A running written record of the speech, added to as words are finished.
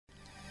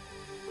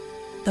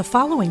The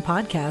following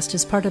podcast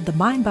is part of the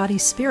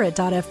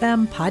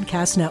MindBodySpirit.fm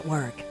podcast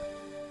network.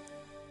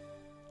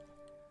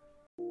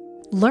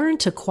 Learn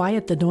to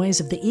quiet the noise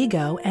of the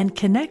ego and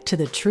connect to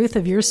the truth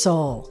of your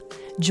soul.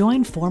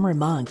 Join former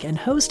monk and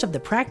host of the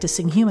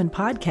Practicing Human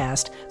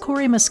podcast,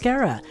 Corey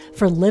Mascara,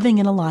 for Living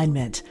in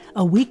Alignment,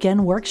 a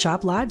weekend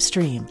workshop live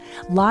stream,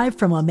 live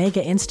from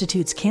Omega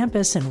Institute's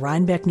campus in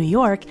Rhinebeck, New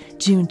York,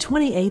 June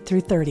 28th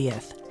through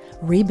 30th.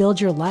 Rebuild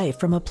your life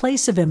from a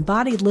place of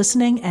embodied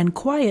listening and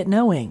quiet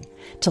knowing.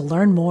 To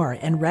learn more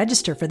and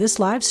register for this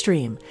live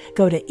stream,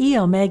 go to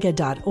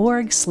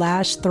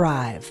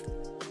eomega.org/thrive.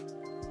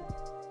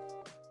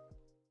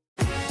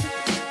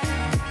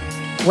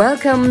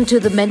 Welcome to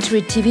the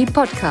Mentory TV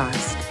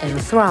podcast and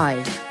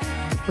Thrive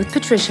with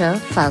Patricia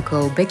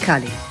Falco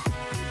Beccali.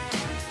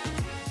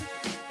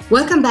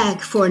 Welcome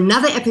back for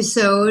another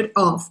episode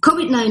of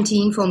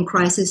COVID-19 from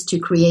Crisis to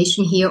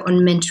Creation here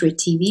on Mentory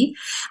TV.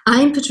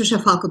 I'm Patricia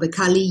Falco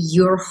Beccali,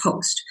 your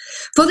host.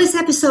 For this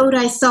episode,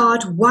 I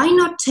thought, why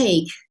not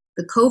take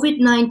the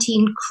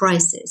COVID-19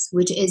 crisis,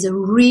 which is a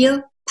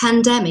real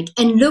pandemic,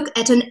 and look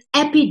at an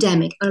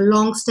epidemic, a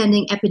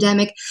long-standing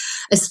epidemic,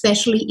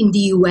 especially in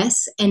the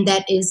US, and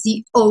that is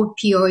the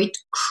opioid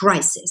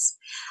crisis.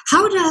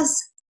 How does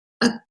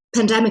a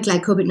pandemic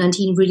like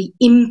COVID-19 really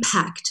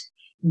impact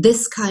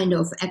this kind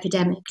of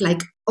epidemic,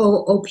 like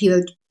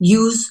opioid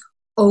use,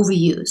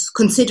 overuse,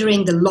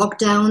 considering the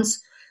lockdowns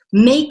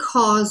may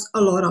cause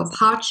a lot of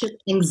hardship,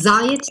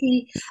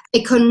 anxiety,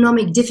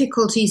 economic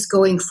difficulties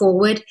going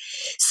forward.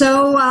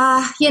 So,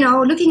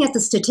 looking at the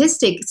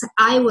statistics,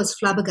 I was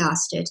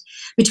flabbergasted.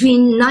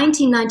 Between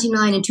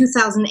 1999 and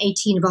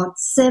 2018, about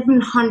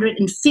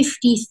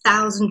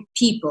 750,000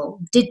 people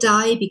did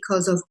die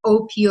because of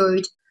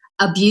opioid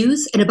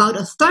abuse, and about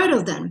a third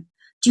of them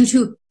due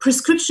to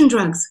prescription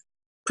drugs.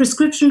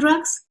 Prescription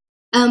drugs,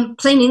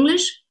 plain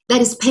English,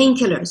 that is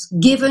painkillers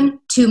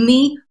given to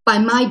me by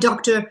my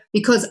doctor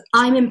because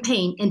I'm in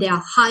pain, and they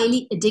are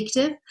highly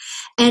addictive.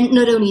 And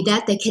not only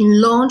that, they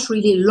can launch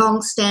really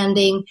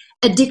long-standing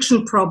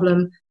addiction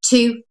problem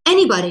to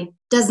anybody.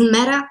 Doesn't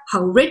matter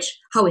how rich,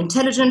 how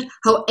intelligent,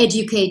 how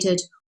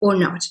educated or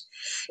not.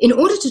 In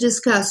order to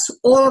discuss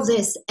all of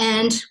this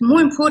and, more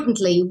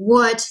importantly,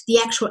 what the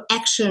actual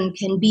action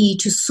can be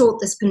to sort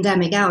this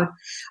pandemic out,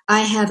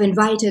 I have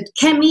invited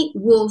Cammie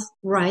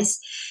Wolf-Rice.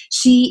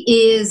 She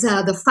is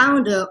the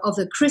founder of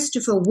the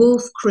Christopher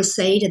Wolf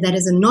Crusade, and that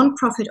is a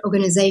non-profit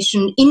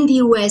organization in the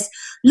US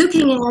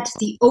looking at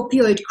the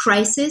opioid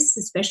crisis,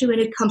 especially when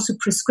it comes to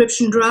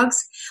prescription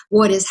drugs,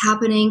 what is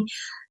happening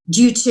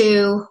due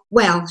to,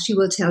 well, she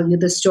will tell you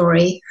the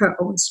story, her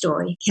own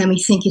story. Cammie,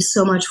 thank you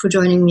so much for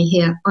joining me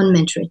here on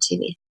Mentory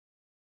TV.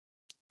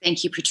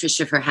 Thank you,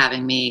 Patricia, for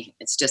having me.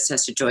 It's just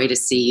such a joy to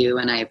see you,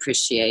 and I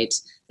appreciate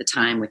the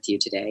time with you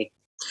today.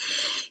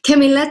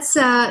 Cammie, let's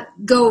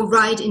go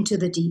right into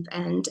the deep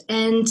end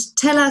and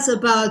tell us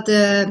about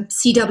the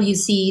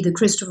CWC, the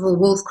Christopher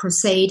Wolf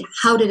Crusade.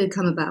 How did it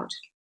come about?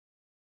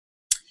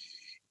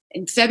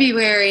 In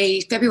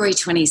February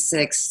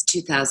 26,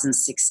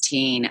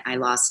 2016, I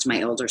lost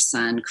my older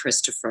son,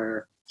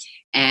 Christopher,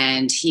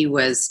 and he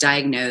was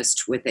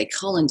diagnosed with a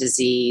colon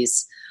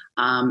disease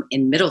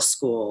in middle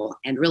school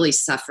and really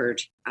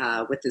suffered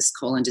with this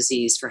colon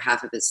disease for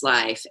half of his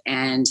life.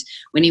 And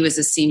when he was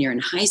a senior in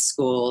high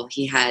school,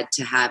 he had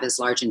to have his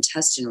large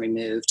intestine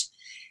removed,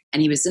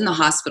 and he was in the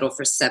hospital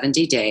for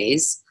 70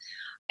 days.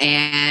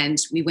 And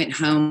we went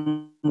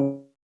home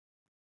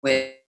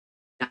with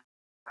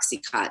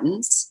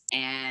Oxycontins,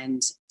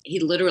 and he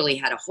literally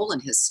had a hole in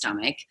his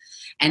stomach,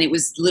 and it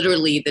was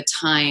literally the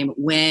time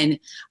when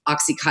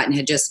Oxycontin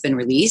had just been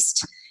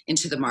released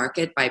into the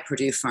market by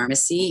Purdue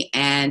Pharmacy,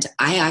 and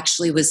I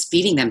actually was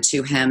feeding them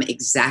to him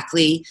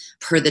exactly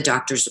per the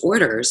doctor's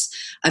orders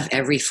of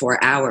every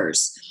 4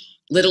 hours.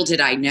 Little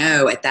did I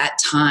know at that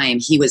time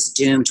he was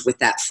doomed with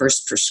that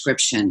first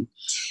prescription.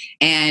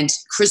 And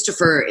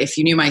Christopher, if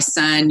you knew my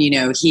son,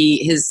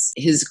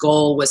 his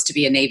goal was to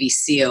be a Navy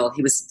SEAL.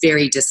 He was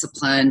very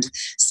disciplined,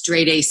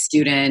 straight A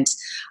student.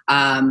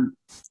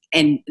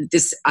 And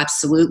this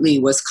absolutely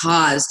was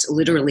caused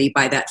literally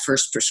by that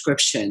first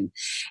prescription.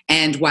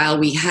 And while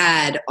we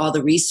had all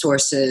the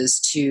resources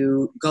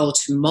to go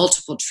to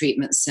multiple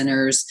treatment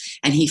centers,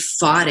 and he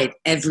fought it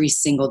every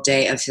single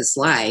day of his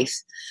life,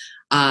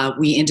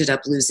 we ended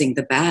up losing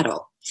the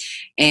battle.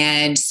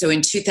 And so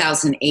in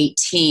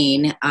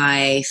 2018,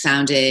 I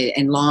founded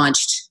and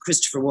launched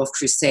Christopher Wolf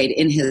Crusade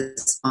in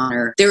his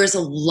honor. There is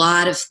a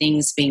lot of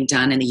things being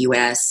done in the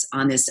U.S.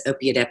 on this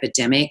opiate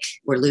epidemic.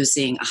 We're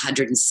losing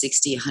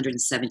 160,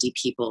 170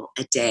 people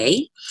a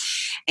day.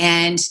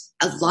 And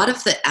a lot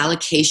of the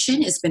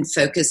allocation has been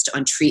focused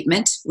on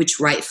treatment,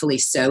 which rightfully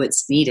so,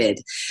 it's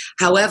needed.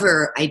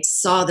 However, I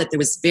saw that there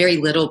was very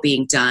little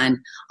being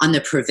done on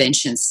the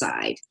prevention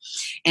side,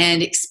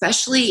 and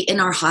especially in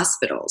our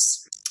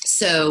hospitals.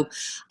 So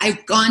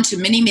I've gone to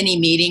many, many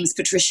meetings,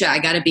 Patricia, I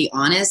got to be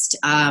honest,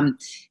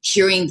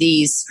 hearing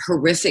these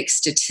horrific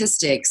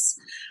statistics,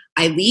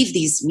 I leave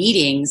these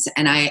meetings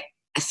and I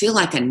feel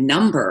like a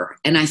number,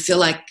 and I feel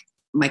like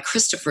my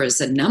Christopher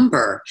is a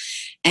number.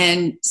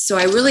 And so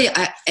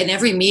in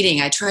every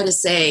meeting, I try to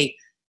say,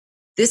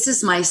 this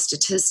is my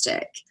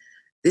statistic.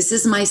 This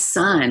is my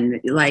son.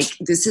 Like,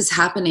 this is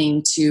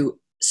happening to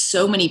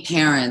so many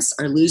parents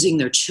are losing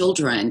their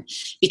children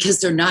because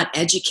they're not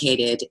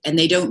educated and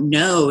they don't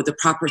know the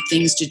proper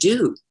things to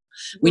do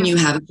when you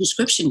have a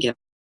prescription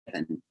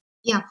given.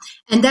 Yeah.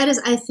 And that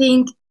is, I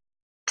think,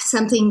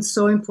 something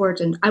so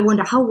important. I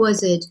wonder, how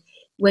was it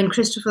when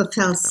Christopher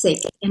fell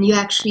sick and you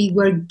actually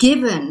were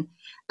given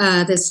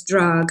this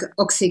drug,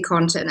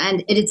 OxyContin,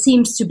 and it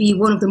seems to be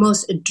one of the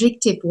most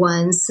addictive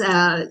ones,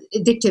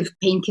 addictive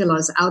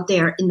painkillers out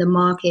there in the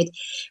market.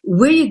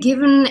 Were you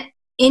given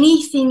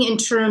anything in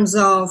terms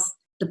of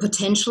the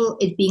potential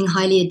it being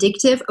highly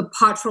addictive,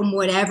 apart from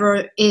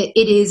whatever it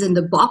is in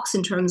the box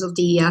in terms of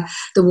the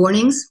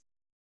warnings?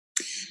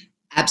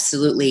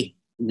 Absolutely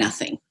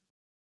nothing.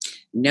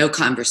 No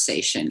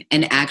conversation.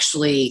 And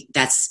actually,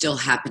 that's still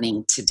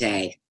happening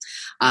today.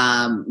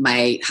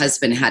 My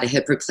husband had a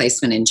hip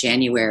replacement in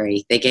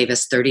January. They gave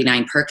us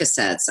 39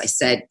 Percocets. I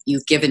said,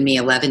 you've given me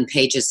 11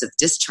 pages of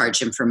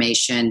discharge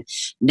information,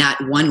 not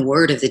one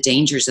word of the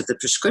dangers of the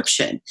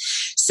prescription.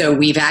 So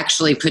we've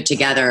actually put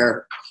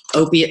together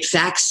opiate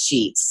fact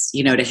sheets,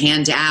 to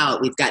hand out.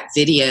 We've got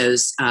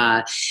videos.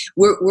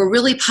 We're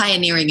really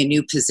pioneering a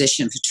new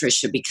position,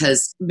 Patricia,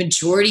 because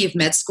majority of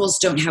med schools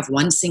don't have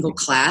one single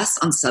class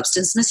on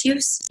substance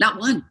misuse, not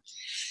one.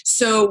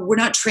 So we're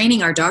not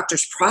training our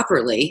doctors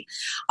properly.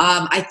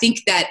 I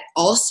think that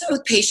also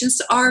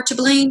patients are to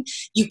blame.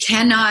 You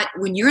cannot,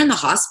 when you're in the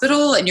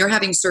hospital and you're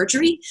having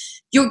surgery,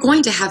 you're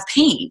going to have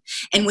pain.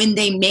 And when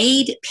they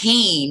made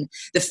pain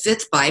the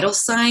fifth vital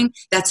sign,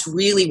 that's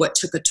really what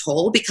took a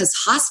toll, because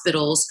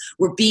hospitals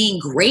were being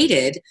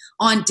graded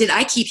on, did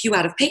I keep you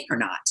out of pain or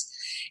not?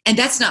 And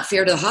that's not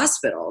fair to the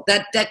hospital.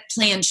 That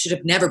plan should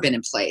have never been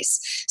in place.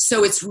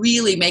 So it's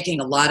really making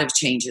a lot of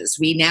changes.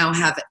 We now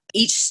have,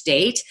 each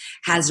state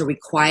has a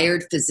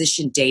required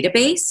physician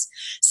database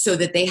so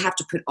that they have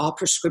to put all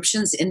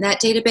prescriptions in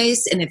that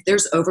database. And if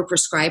there's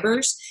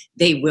overprescribers,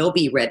 they will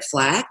be red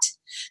flagged.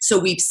 So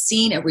we've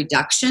seen a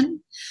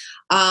reduction.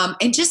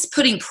 And just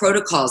putting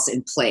protocols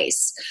in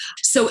place.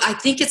 So I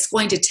think it's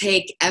going to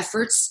take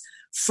efforts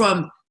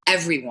from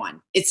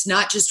everyone. It's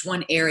not just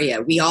one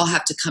area. We all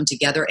have to come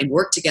together and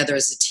work together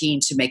as a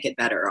team to make it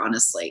better,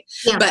 honestly.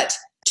 Yeah. But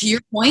to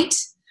your point,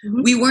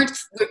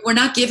 we're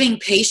not giving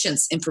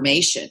patients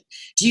information.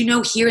 Do you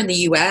know, here in the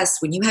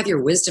US, when you have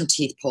your wisdom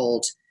teeth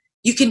pulled,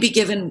 you can be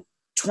given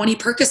 20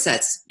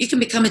 Percocets. You can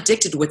become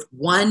addicted with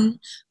one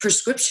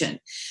prescription.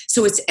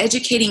 So it's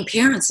educating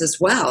parents as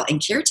well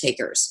and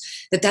caretakers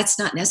that that's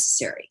not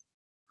necessary.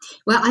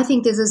 Well, I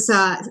think this is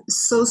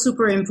so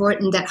super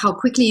important, that how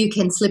quickly you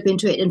can slip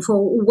into it, and for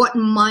what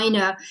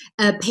minor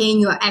pain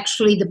you're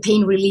actually, the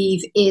pain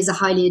relief is a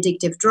highly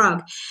addictive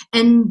drug.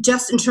 And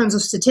just in terms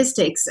of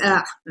statistics,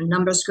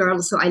 numbers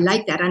girl, so I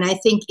like that. And I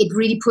think it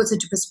really puts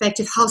into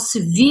perspective how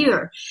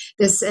severe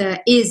this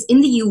is.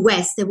 In the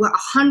US, there were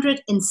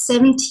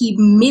 170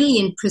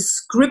 million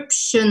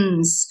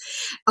prescriptions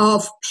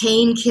of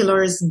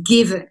painkillers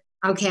given,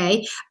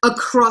 okay,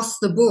 across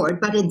the board.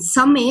 But in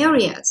some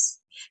areas,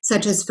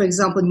 such as, for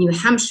example, New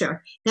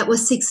Hampshire, that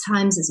was 6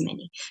 times as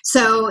many.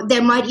 So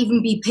there might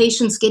even be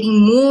patients getting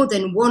more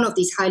than one of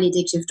these highly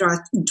addictive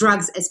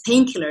drugs as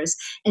painkillers.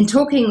 And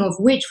talking of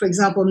which, for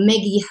example,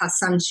 Maggie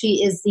Hassan,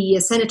 she is the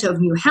senator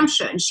of New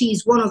Hampshire, and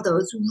she's one of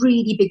those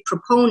really big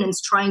proponents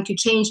trying to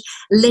change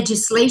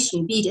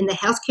legislation, be it in the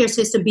healthcare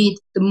system, be it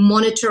the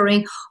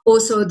monitoring,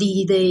 also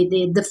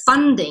the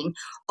funding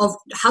of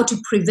how to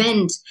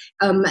prevent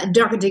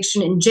drug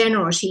addiction in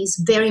general.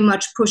 She's very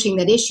much pushing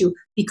that issue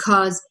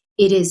because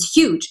it is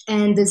huge.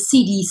 And the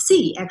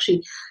CDC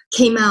actually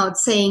came out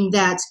saying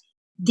that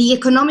the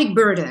economic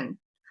burden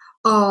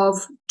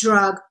of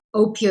drug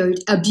opioid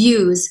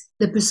abuse,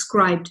 the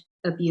prescribed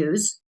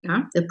abuse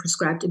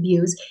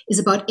is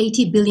about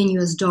 $80 billion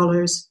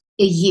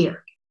a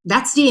year.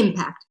 That's the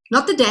impact,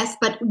 not the death,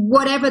 but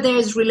whatever there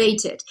is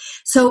related.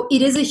 So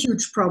it is a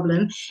huge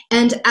problem.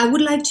 And I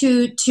would like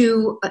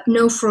to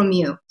know from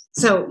you.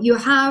 So you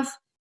have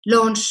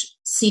launched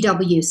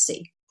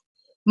CWC.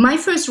 My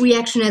first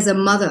reaction as a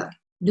mother,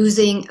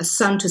 losing a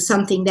son to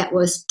something that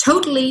was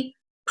totally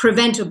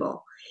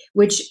preventable,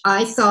 which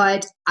I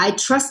thought, I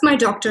trust my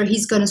doctor,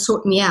 he's going to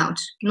sort me out.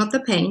 Not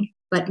the pain,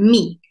 but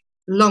me,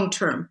 long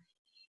term.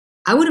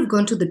 I would have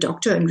gone to the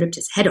doctor and ripped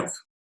his head off,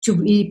 to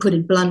really put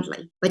it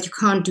bluntly, but you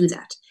can't do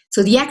that.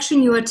 So the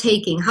action you are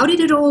taking, how did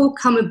it all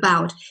come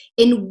about?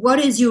 And what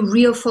is your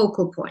real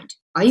focal point?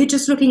 Are you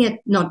just looking at,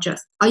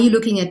 are you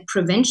looking at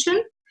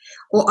prevention?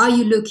 Or are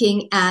you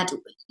looking at,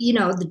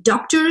 the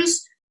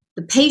doctors,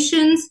 the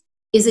patients?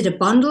 Is it a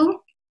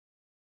bundle?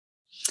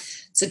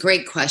 It's a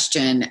great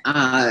question.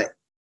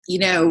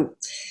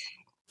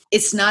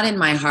 It's not in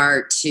my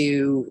heart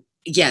to,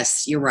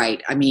 yes, you're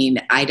right. I mean,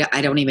 I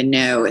don't even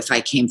know if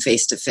I came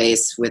face to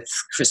face with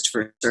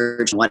Christopher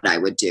Sturgeon, what I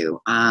would do.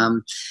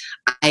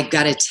 I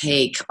got to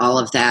take all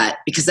of that,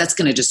 because that's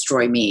going to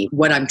destroy me.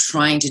 What I'm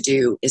trying to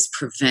do is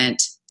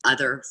prevent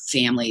other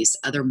families,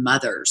 other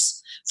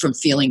mothers from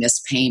feeling this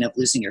pain of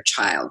losing your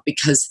child,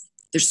 because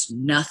there's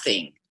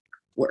nothing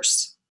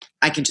worse.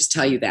 I can just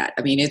tell you that.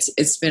 I mean,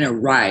 it's been a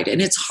ride,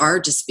 and it's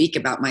hard to speak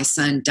about my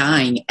son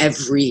dying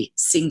every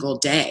single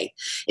day.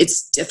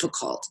 It's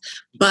difficult,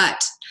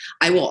 but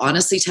I will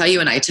honestly tell you,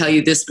 and I tell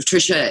you this,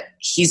 Patricia,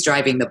 he's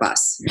driving the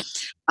bus.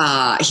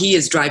 He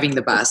is driving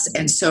the bus.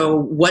 And so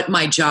what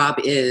my job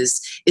is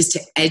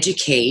to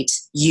educate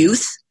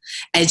youth,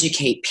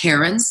 educate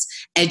parents,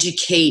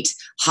 educate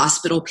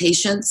hospital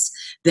patients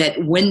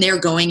that when they're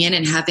going in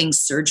and having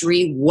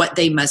surgery, what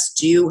they must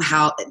do,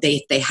 how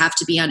they have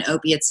to be on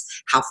opiates,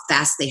 how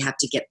fast they have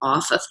to get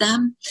off of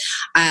them.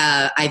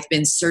 I've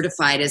been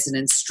certified as an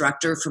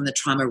instructor from the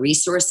Trauma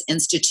Resource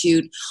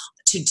Institute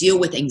to deal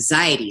with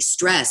anxiety,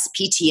 stress,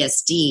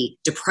 PTSD,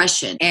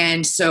 depression.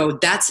 And so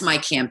that's my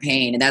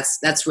campaign. And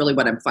that's really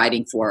what I'm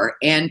fighting for.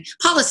 And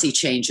policy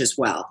change as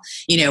well.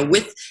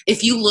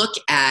 If you look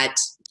at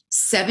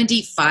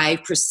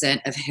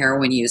 75% of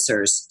heroin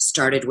users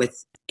started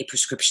with a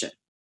prescription.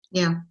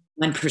 Yeah.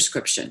 One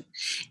prescription.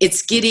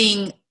 It's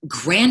getting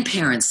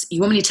grandparents. You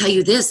want me to tell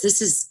you this?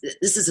 This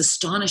is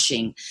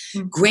astonishing.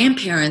 Mm-hmm.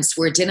 Grandparents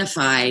were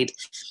identified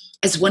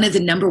as one of the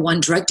number one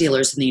drug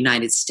dealers in the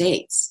United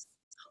States.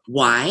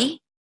 Why?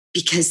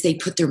 Because they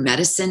put their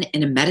medicine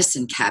in a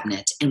medicine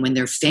cabinet. And when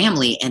their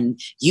family and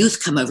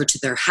youth come over to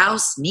their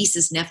house,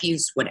 nieces,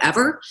 nephews,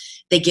 whatever,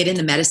 they get in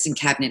the medicine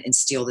cabinet and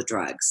steal the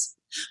drugs.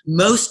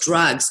 Most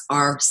drugs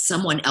are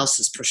someone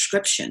else's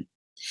prescription.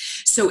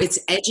 So it's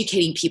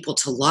educating people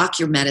to lock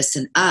your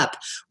medicine up,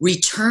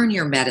 return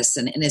your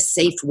medicine in a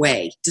safe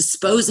way,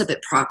 dispose of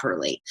it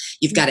properly.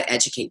 You've got to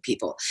educate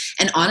people.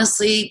 And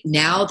honestly,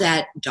 now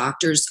that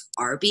doctors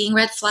are being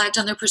red flagged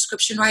on their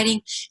prescription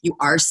writing, you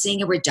are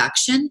seeing a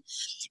reduction.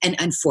 And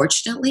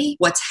unfortunately,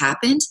 what's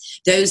happened,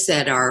 those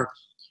that are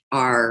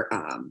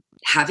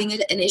having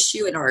an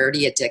issue and are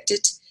already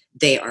addicted,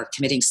 they are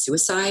committing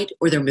suicide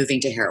or they're moving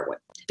to heroin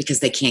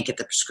because they can't get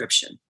the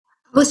prescription.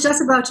 I was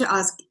just about to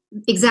ask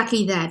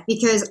exactly that,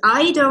 because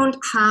I don't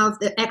have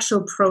the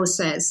actual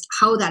process,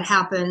 how that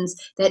happens,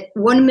 that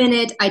 1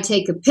 minute I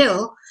take a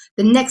pill,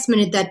 the next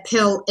minute that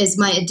pill is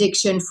my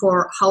addiction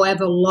for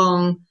however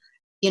long,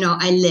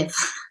 I live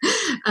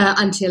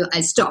until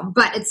I stop.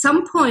 But at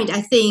some point,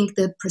 I think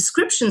the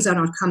prescriptions are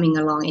not coming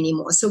along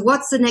anymore. So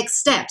what's the next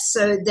step?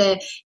 So the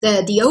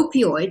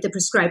opioid, the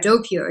prescribed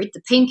opioid,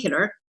 the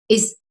painkiller,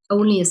 is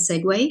only a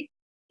segue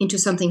into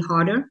something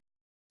harder.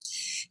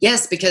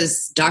 Yes,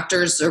 because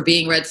doctors are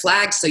being red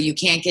flagged, so you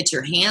can't get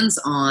your hands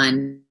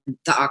on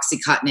the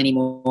Oxycontin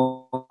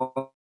anymore,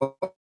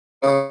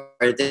 or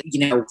the,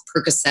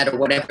 Percocet or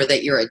whatever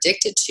that you're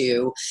addicted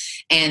to.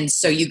 And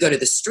so you go to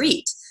the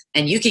street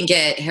and you can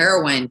get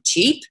heroin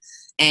cheap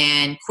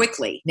and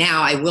quickly.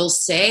 Now, I will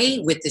say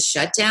with the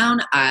shutdown,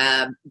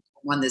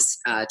 on this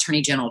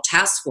Attorney General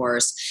task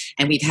force,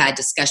 and we've had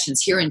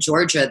discussions here in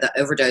Georgia, the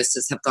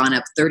overdoses have gone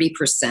up 30%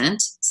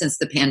 since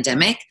the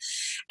pandemic.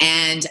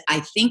 And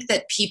I think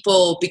that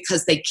people,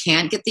 because they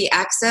can't get the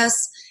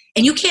access,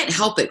 and you can't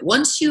help it.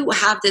 Once you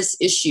have this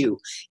issue,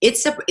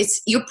 it's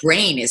your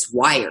brain is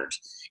wired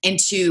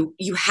into,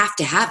 you have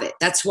to have it.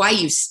 That's why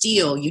you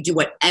steal, you do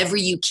whatever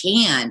you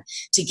can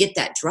to get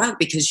that drug,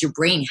 because your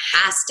brain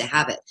has to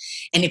have it.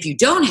 And if you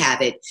don't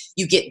have it,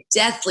 you get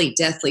deathly,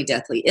 deathly,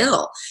 deathly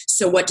ill.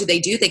 So what do? They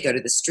go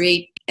to the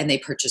street and they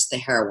purchase the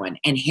heroin.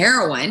 And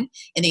heroin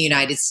in the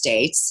United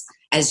States,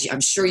 as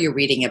I'm sure you're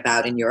reading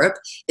about in Europe,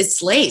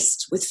 it's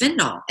laced with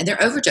fentanyl and they're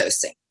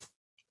overdosing.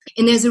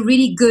 And there's a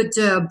really good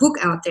book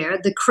out there,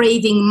 The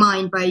Craving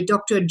Mind by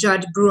Dr.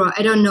 Judd Brewer.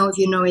 I don't know if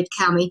you know it,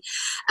 Cammie.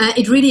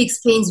 It really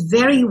explains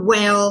very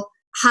well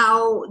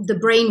how the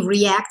brain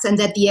reacts, and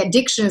that the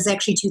addiction is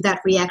actually to that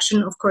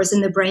reaction, of course,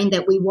 in the brain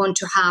that we want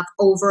to have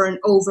over and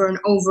over and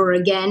over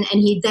again.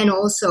 And he then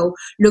also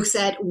looks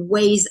at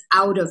ways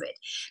out of it.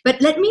 But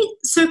let me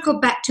circle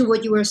back to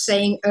what you were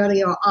saying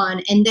earlier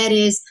on, and that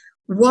is,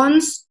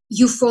 once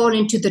you fall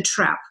into the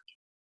trap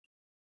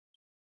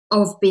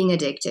of being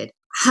addicted,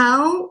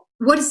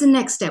 what is the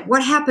next step?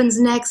 What happens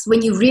next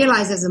when you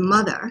realize as a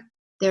mother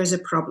there's a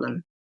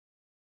problem?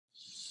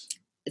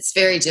 It's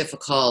very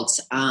difficult.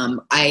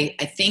 I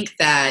think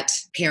that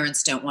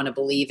parents don't want to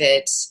believe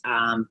it,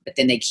 but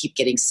then they keep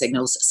getting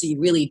signals. So you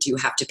really do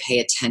have to pay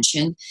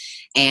attention.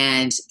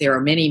 And there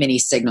are many, many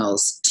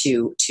signals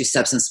to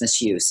substance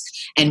misuse.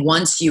 And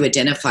once you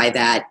identify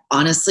that,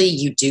 honestly,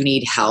 you do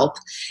need help.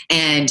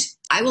 And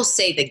I will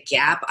say the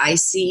gap I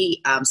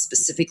see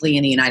specifically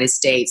in the United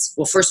States,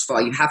 well, first of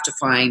all, you have to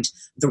find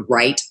the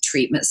right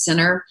treatment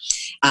center.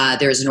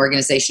 There's an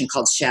organization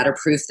called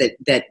Shatterproof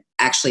that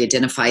actually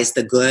identifies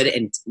the good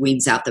and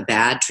weeds out the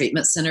bad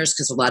treatment centers,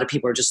 because a lot of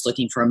people are just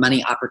looking for a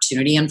money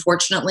opportunity,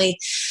 unfortunately.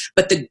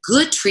 But the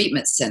good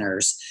treatment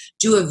centers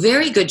do a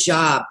very good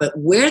job. But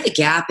where the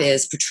gap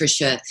is,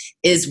 Patricia,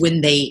 is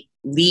when they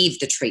leave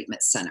the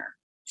treatment center.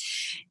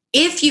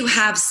 If you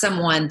have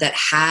someone that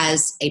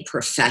has a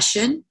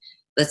profession,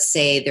 let's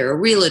say they're a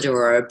realtor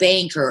or a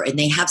banker, and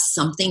they have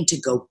something to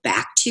go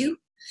back to,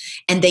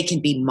 and they can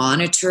be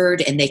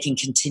monitored and they can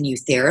continue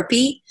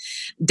therapy,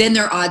 then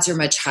their odds are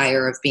much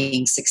higher of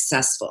being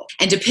successful.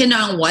 And depending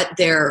on what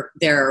they're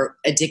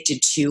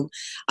addicted to,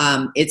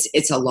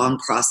 it's a long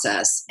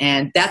process.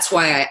 And that's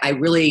why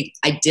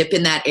I dip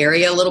in that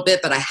area a little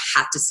bit, but I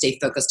have to stay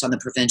focused on the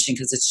prevention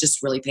because it's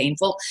just really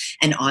painful.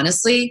 And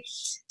honestly,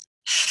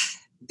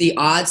 the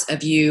odds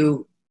of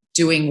you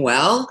doing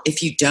well,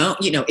 if you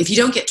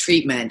don't get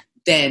treatment,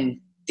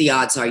 then the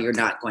odds are you're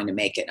not going to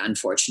make it,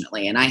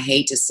 unfortunately. And I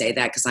hate to say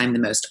that because I'm the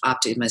most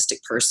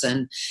optimistic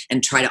person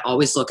and try to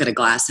always look at a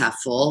glass half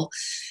full.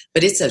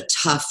 But it's a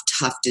tough,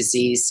 tough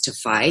disease to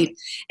fight.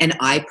 And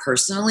I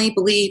personally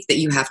believe that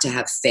you have to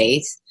have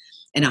faith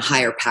in a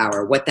higher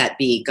power, what that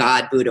be,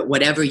 God, Buddha,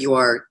 whatever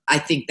I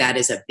think that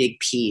is a big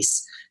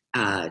piece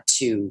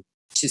to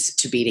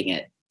beating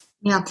it.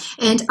 Yeah,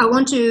 and I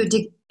want to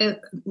dig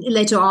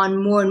later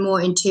on more and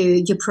more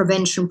into your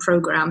prevention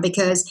program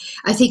because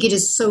I think it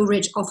is so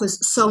rich,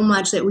 offers so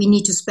much that we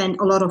need to spend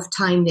a lot of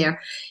time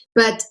there.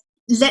 But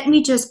let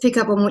me just pick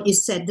up on what you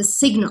said, the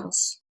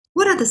signals.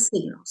 What are the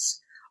signals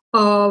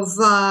of,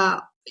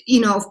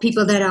 of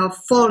people that are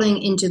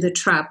falling into the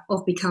trap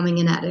of becoming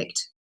an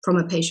addict from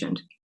a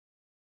patient?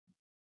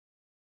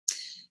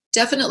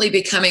 Definitely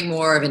becoming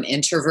more of an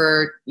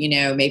introvert,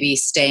 maybe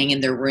staying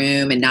in their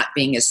room and not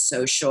being as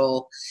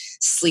social,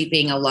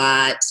 sleeping a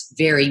lot,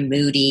 very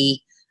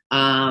moody,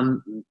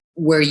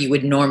 where you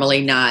would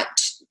normally not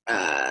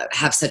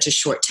have such a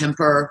short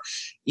temper,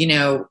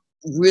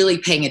 really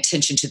paying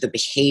attention to the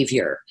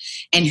behavior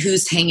and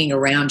who's hanging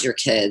around your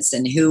kids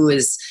and who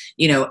is,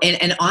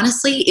 and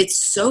honestly,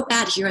 it's so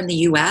bad here in the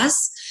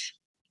US.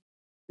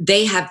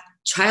 They have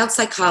child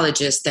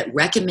psychologists that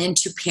recommend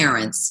to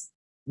parents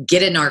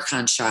get a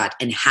Narcan shot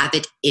and have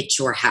it at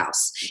your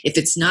house. If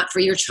it's not for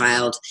your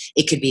child,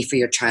 it could be for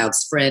your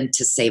child's friend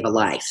to save a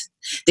life.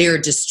 They are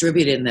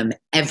distributing them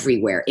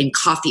everywhere, in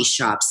coffee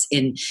shops,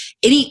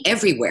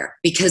 everywhere,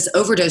 because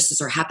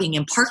overdoses are happening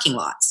in parking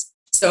lots.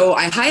 So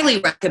I highly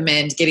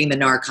recommend getting the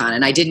Narcan.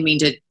 And I didn't mean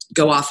to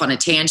go off on a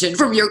tangent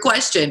from your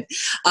question,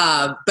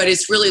 but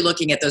it's really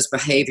looking at those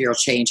behavioral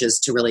changes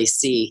to really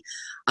see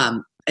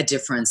a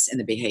difference in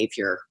the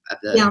behavior of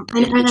the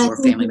individual or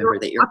family member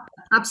that you're.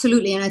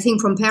 Absolutely, and I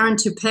think from parent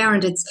to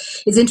parent,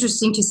 it's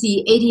interesting to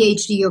see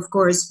ADHD, of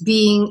course,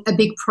 being a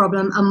big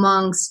problem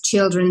amongst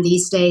children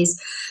these days.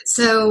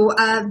 So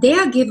they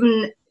are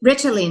given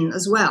Ritalin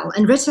as well,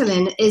 and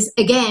Ritalin is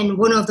again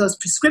one of those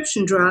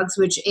prescription drugs,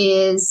 which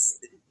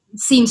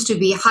seems to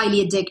be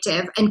highly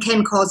addictive and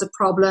can cause a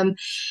problem,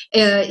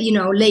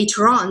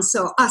 later on.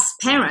 So us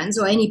parents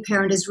or any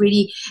parent is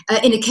really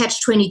in a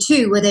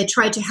catch-22 where they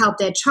try to help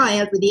their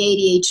child with the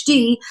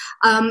ADHD,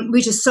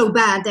 which is so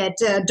bad that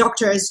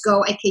doctors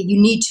go, okay, you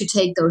need to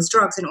take those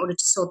drugs in order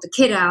to sort the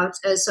kid out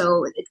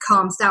so it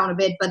calms down a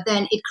bit, but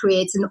then it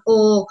creates an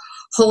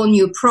whole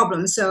new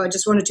problem. So I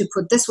just wanted to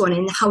put this one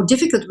in, how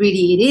difficult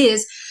really it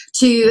is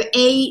to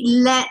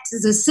let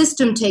the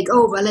system take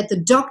over, let the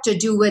doctor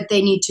do what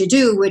they need to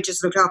do, which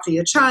is look after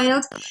your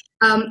child.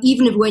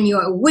 Even if when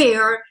you're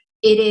aware,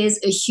 it is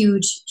a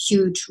huge,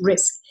 huge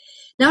risk.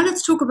 Now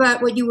let's talk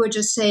about what you were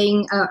just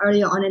saying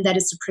earlier on, and that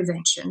is the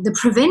prevention. The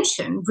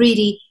prevention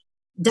really,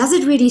 does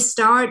it really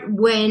start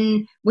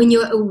when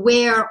you're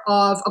aware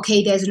of,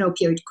 okay, there's an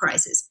opioid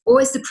crisis?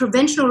 Or is the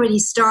prevention already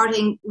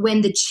starting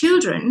when the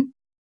children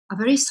are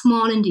very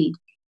small indeed?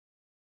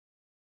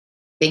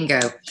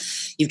 Bingo.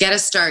 You've got to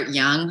start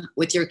young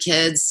with your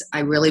kids. I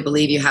really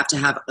believe you have to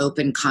have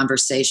open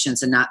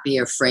conversations and not be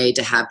afraid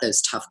to have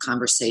those tough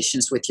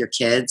conversations with your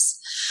kids.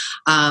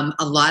 A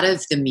lot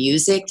of the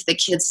music that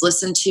kids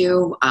listen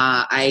to,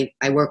 I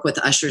work with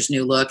Usher's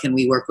New Look and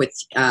we work with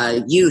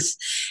youth.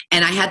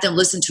 And I had them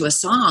listen to a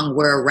song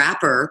where a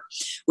rapper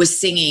was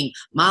singing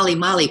Molly,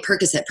 Molly,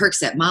 Percocet,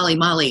 Percocet, Molly,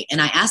 Molly.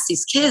 And I asked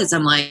these kids,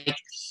 I'm like,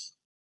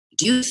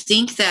 do you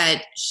think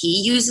that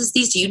he uses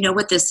these? Do you know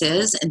what this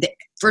is? And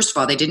first of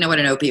all, they didn't know what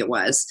an opiate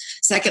was.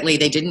 Secondly,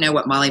 they didn't know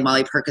what Molly,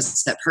 Molly,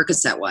 Percocet,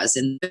 Percocet was.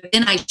 And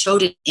then I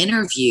showed an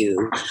interview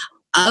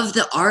of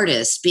the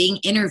artist being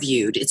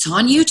interviewed. It's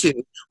on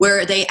YouTube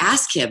where they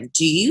ask him,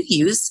 do you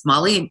use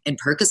Molly and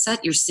Percocet?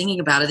 You're singing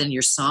about it in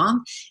your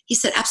song? He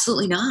said,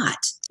 absolutely not.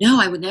 No,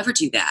 I would never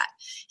do that.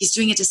 He's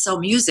doing it to sell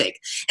music.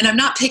 And I'm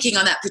not picking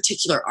on that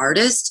particular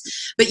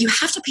artist, but you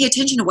have to pay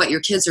attention to what your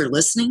kids are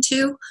listening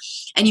to.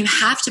 And you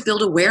have to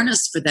build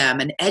awareness for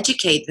them and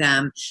educate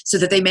them so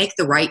that they make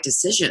the right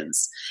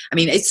decisions. I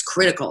mean, it's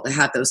critical to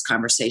have those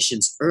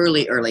conversations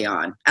early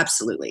on.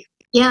 Absolutely.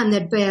 Yeah, and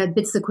that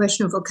bits the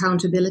question of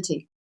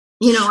accountability.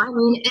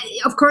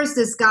 Of course,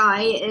 this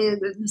guy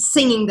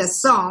singing the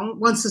song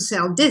wants to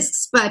sell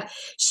discs, but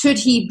should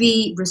he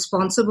be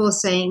responsible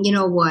saying, you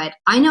know what,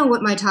 I know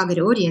what my target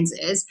audience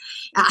is.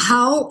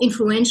 How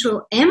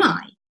influential am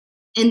I?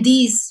 And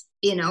these,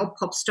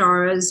 pop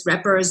stars,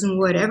 rappers and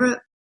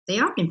whatever, they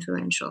are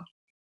influential.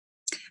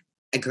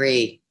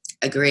 Agree.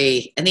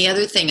 And the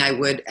other thing I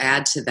would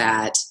add to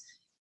that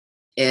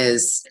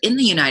is in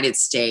the United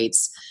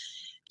States,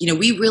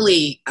 we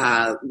really,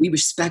 we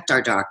respect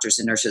our doctors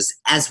and nurses,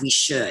 as we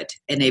should.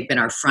 And they've been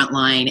our front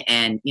line,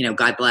 and,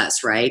 God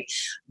bless, right?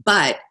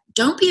 But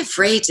don't be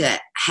afraid to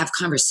have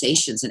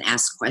conversations and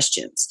ask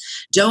questions.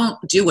 Don't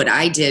do what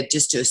I did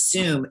just to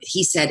assume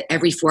he said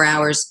every 4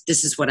 hours,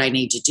 this is what I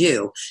need to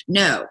do.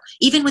 No,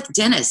 even with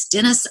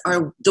dentists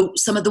are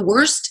some of the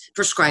worst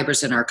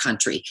prescribers in our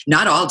country.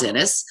 Not all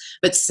dentists,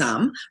 but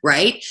some,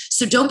 right?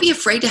 So don't be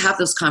afraid to have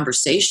those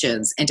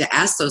conversations and to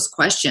ask those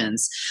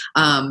questions,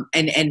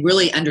 and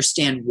really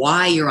understand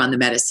why you're on the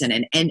medicine.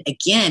 And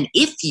again,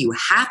 if you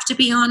have to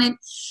be on it,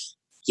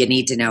 you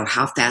need to know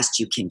how fast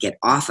you can get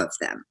off of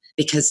them.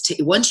 Because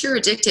once you're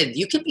addicted,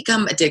 you can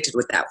become addicted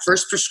with that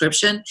first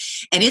prescription.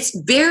 And it's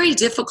very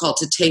difficult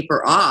to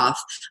taper off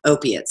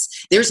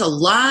opiates. There's a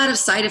lot of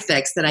side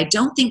effects that I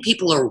don't think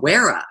people are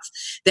aware of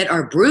that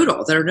are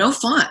brutal, that are no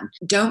fun.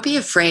 Don't be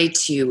afraid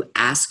to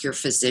ask your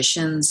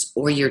physicians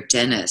or your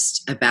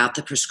dentist about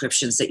the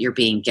prescriptions that you're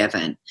being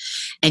given.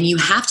 And you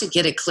have to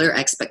get a clear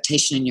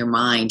expectation in your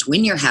mind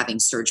when you're having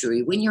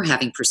surgery, when you're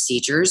having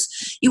procedures,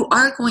 you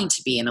are going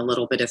to be in a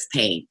little bit of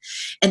pain.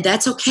 And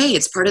that's okay.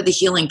 It's part of the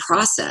healing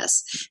process.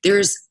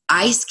 There's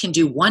ice can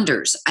do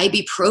wonders.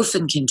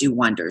 Ibuprofen can do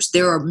wonders.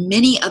 There are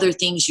many other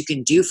things you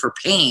can do for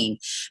pain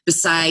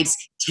besides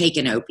take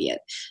an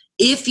opiate.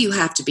 If you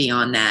have to be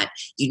on that,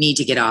 you need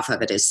to get off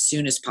of it as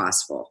soon as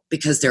possible,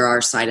 because there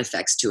are side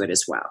effects to it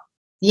as well.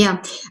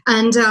 Yeah,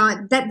 and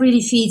that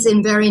really feeds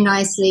in very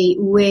nicely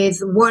with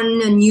one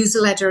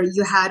newsletter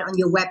you had on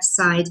your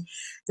website,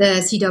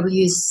 the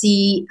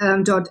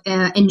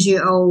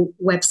CWC.NGO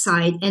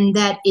website, and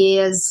that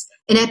is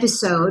an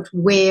episode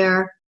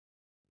where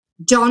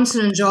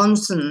Johnson &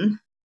 Johnson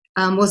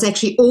was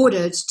actually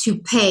ordered to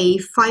pay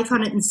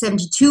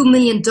 $572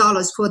 million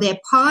for their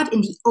part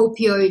in the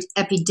opioid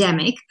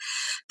epidemic.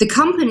 The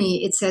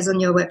company, it says on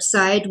your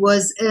website,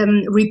 was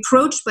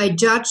reproached by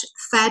Judge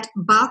Thad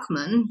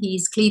Bachman,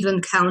 he's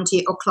Cleveland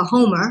County,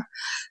 Oklahoma,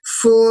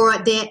 for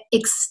their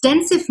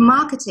extensive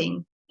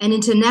marketing and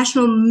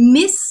international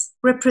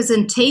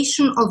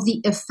misrepresentation of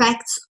the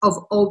effects of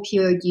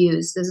opioid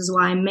use. This is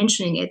why I'm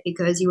mentioning it,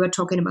 because you were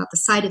talking about the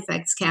side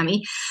effects,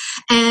 Cammie.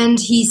 And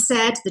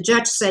the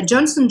judge said,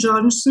 Johnson &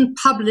 Johnson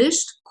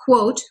published,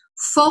 quote,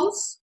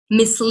 false,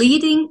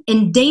 misleading,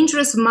 and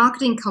dangerous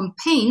marketing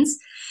campaigns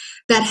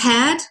that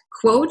had,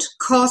 quote,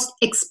 caused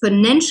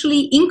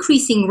exponentially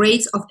increasing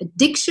rates of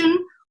addiction,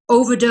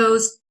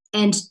 overdose,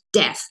 and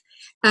death.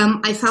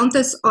 I found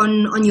this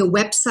on your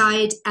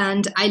website,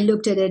 and I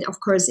looked at it.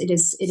 Of course, it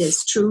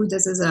is true.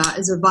 This is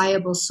a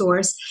viable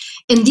source,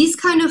 and these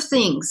kind of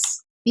things,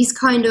 these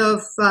kind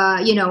of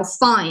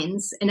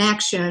fines and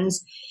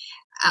actions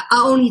are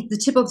only the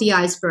tip of the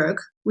iceberg,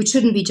 which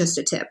shouldn't be just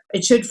a tip.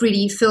 It should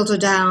really filter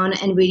down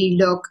and really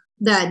look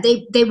that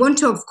they want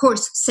to, of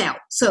course, sell.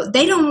 So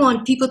they don't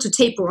want people to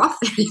taper off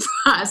very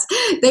fast.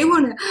 They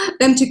want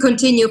them to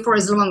continue for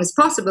as long as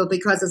possible,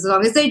 because as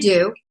long as they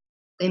do,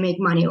 they make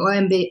money. Or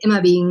am I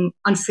being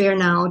unfair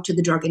now to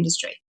the drug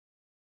industry?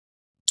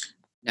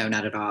 No,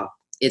 not at all.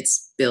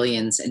 It's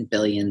billions and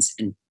billions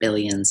and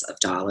billions of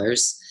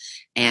dollars.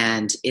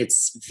 And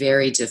it's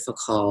very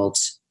difficult.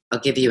 I'll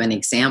give you an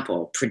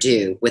example.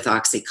 Purdue with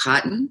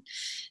OxyContin.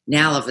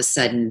 Now, all of a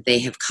sudden, they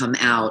have come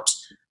out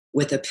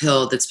with a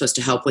pill that's supposed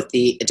to help with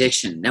the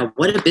addiction. Now,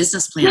 what a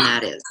business plan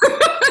that is.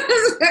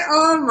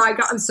 Oh my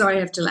God. I'm sorry, I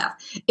have to laugh.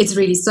 It's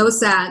really so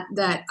sad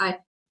that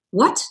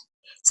what?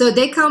 So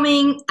they're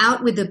coming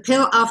out with a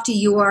pill after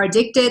you are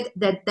addicted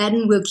that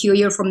then will cure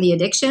you from the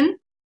addiction?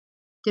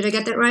 Did I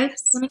get that right?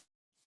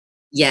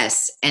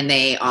 Yes, and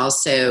they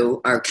also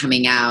are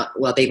coming out,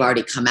 well, they've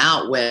already come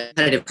out with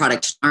competitive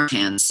product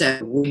Narcan. So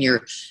when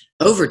you're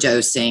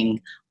overdosing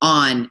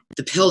on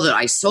the pill that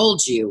I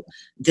sold you,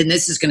 then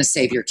this is going to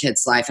save your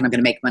kid's life, and I'm going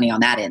to make money on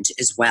that end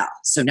as well.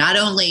 So not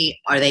only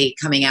are they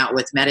coming out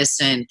with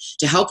medicine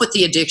to help with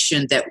the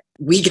addiction that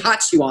we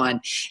got you on,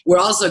 we're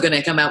also going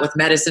to come out with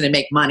medicine and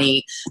make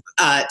money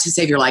to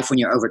save your life when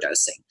you're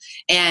overdosing.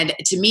 And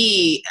to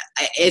me,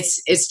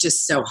 it's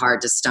just so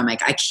hard to stomach.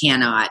 I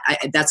cannot.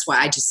 That's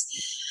why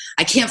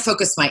I can't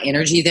focus my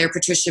energy there,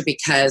 Patricia,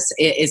 because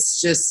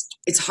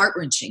it's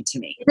heart-wrenching to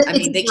me. I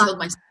mean, they killed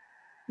my...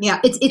 Yeah,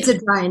 it's a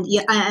giant.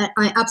 Yeah,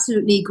 I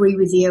absolutely agree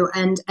with you.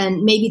 And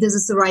maybe this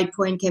is the right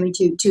point, Cammie,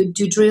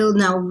 to drill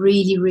now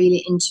really,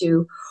 really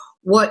into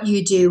what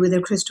you do with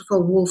the Christopher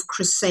Wolf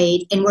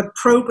Crusade and what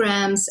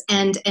programs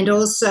and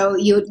also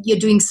you're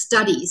doing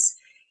studies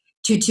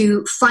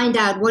to find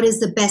out what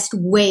is the best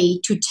way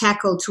to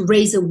tackle, to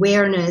raise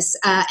awareness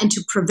and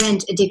to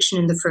prevent addiction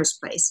in the first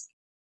place.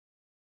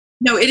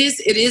 No,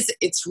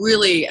 it's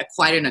really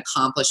quite an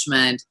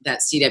accomplishment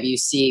that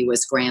CWC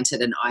was granted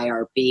an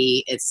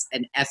IRB. It's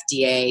an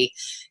FDA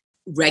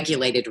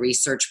regulated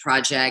research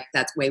project.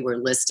 That's the way we're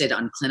listed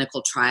on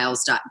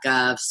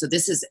clinicaltrials.gov. So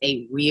this is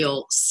a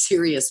real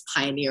serious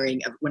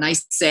pioneering of, when I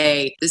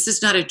say this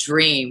is not a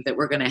dream that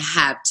we're going to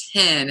have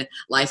 10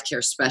 life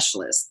care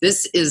specialists.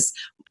 This is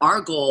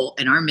our goal,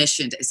 and our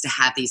mission is to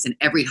have these in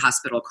every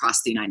hospital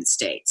across the United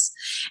States.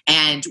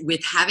 And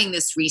with having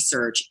this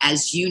research,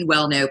 as you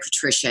well know,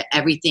 Patricia,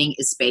 everything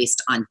is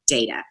based on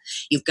data.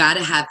 You've got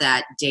to have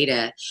that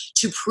data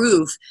to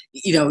prove,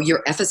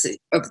 your efficacy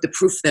of the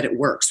proof that it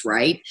works,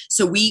 right?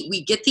 So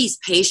we get these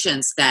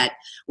patients that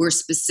we're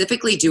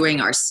specifically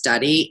doing our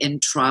study in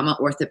trauma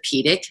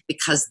orthopedic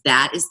because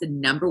that is the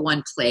number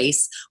one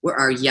place where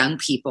our young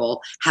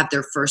people have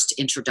their first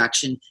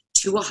introduction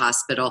to a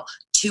hospital,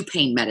 to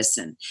pain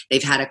medicine.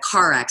 They've had a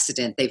car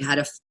accident, they've had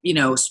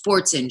a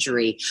sports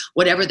injury,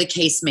 whatever the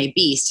case may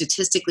be,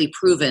 statistically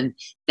proven,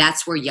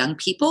 that's where young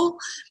people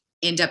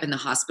end up in the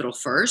hospital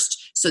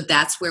first. So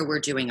that's where we're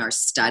doing our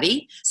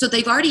study. So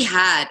they've already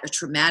had a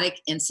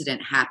traumatic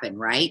incident happen,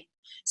 right?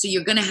 So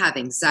you're going to have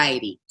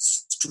anxiety,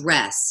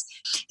 stress.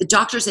 The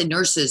doctors and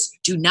nurses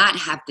do not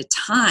have the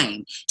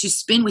time to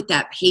spend with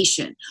that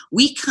patient.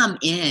 We come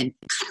in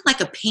kind of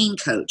like a pain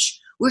coach.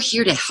 We're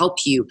here to help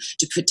you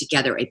to put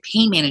together a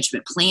pain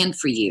management plan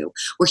for you.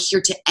 We're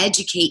here to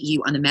educate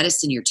you on the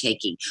medicine you're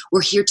taking.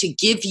 We're here to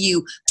give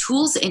you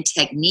tools and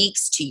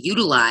techniques to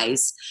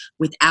utilize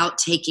without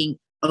taking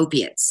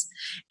opiates.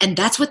 And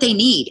that's what they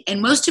need.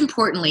 And most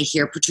importantly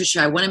here,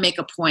 Patricia, I want to make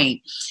a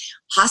point.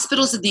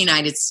 Hospitals in the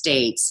United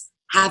States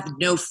have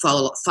no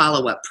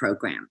follow-up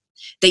program.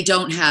 They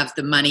don't have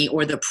the money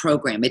or the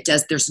program.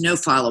 There's no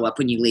follow-up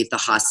when you leave the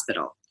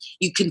hospital.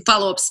 You can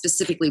follow up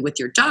specifically with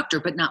your doctor,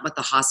 but not with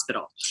the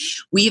hospital.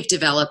 We have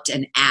developed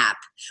an app.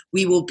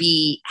 We will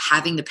be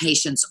having the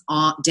patients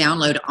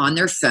download on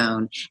their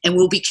phone, and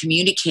we'll be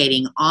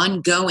communicating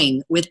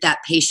ongoing with that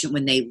patient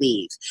when they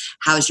leave.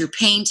 How's your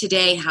pain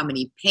today? How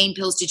many pain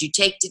pills did you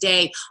take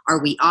today?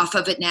 Are we off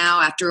of it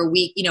now after a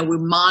week? We're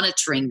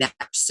monitoring that.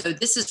 So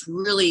this is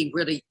really,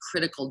 really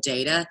critical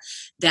data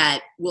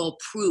that will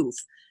prove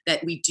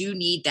that we do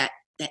need that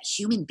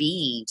human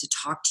being to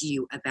talk to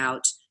you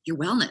about your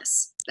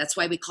wellness. That's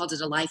why we called it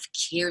a life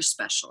care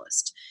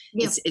specialist.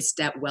 Yeah. It's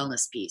that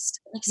wellness piece.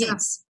 Makes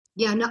sense.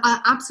 Yeah, no,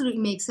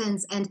 absolutely makes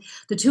sense. And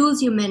the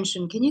tools you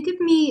mentioned, can you give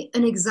me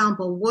an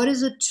example? What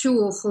is a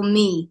tool for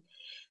me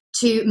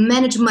to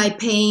manage my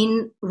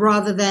pain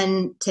rather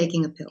than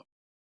taking a pill?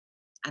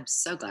 I'm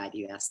so glad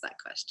you asked that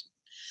question.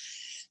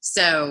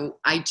 So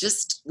I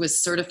just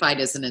was certified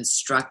as an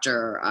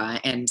instructor,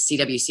 and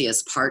CWC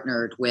has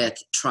partnered with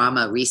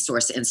Trauma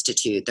Resource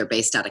Institute. They're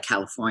based out of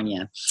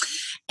California.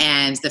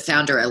 And the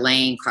founder,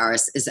 Elaine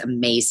Kraus, is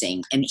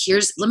amazing. And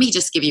let me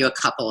just give you a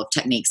couple of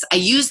techniques. I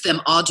used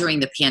them all during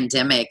the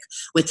pandemic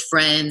with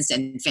friends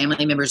and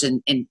family members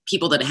and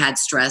people that had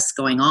stress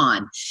going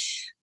on.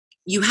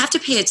 You have to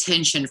pay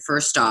attention,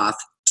 first off,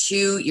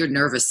 to your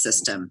nervous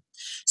system.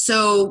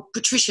 So,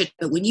 Patricia,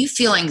 when you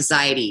feel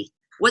anxiety,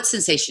 what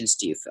sensations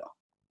do you feel?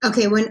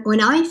 Okay,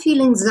 when I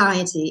feel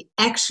anxiety,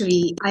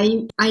 actually,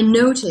 I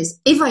notice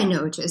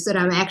that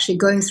I'm actually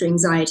going through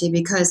anxiety,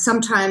 because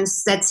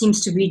sometimes that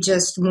seems to be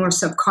just more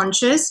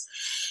subconscious.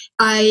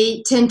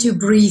 I tend to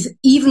breathe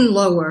even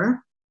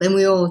lower than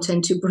we all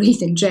tend to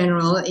breathe in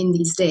general in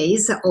these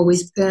days,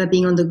 always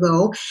being on the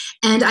go.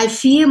 And I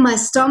feel my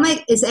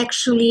stomach is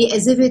actually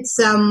as if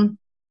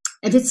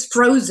it's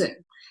frozen.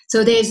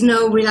 So there's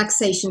no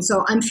relaxation.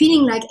 So I'm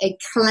feeling like a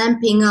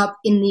clamping up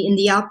in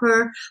the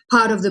upper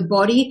part of the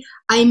body.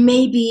 I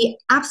may be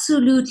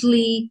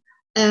absolutely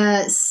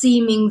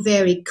seeming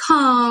very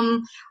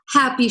calm,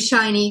 happy,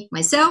 shiny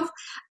myself.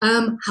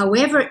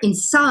 However,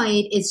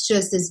 inside it's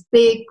just this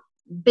big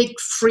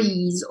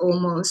freeze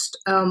almost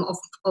of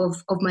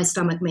my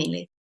stomach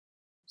mainly.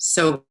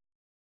 So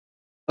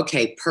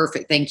okay,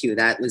 perfect. Thank you.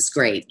 That was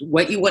great.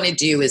 What you want to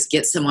do is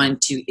get someone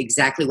to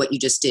exactly what you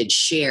just did,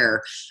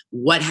 share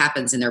what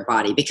happens in their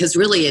body, because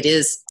really it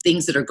is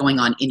things that are going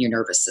on in your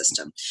nervous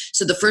system.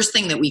 So the first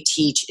thing that we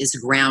teach is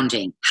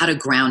grounding, how to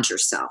ground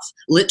yourself.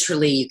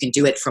 Literally, you can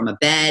do it from a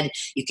bed.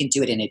 You can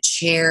do it in a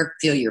chair,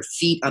 feel your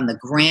feet on the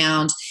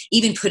ground.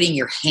 Even putting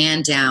your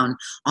hand down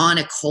on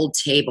a cold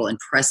table and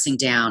pressing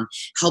down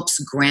helps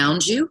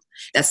ground you.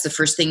 That's the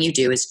first thing you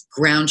do, is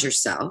ground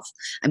yourself.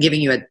 I'm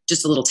giving you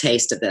just a little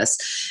taste of this,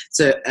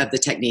 of the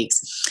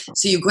techniques.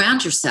 So you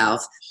ground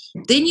yourself.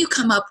 Then you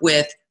come up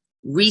with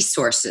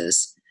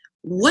resources.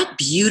 What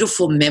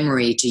beautiful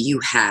memory do you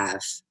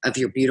have of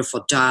your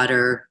beautiful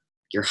daughter,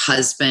 your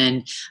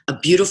husband, a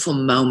beautiful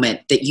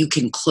moment that you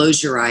can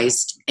close your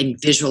eyes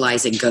and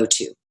visualize and go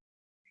to?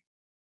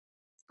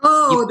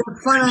 Oh,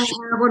 the fun I have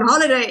on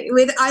holiday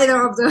with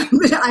either of them,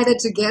 either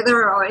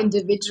together or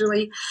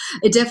individually.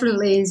 It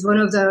definitely is one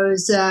of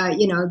those,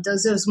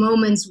 those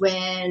moments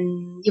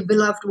when your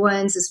beloved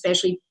ones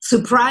especially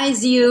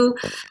surprise you,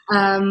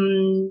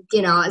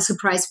 a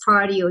surprise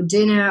party or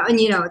dinner. And,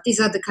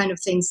 these are the kind of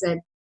things that,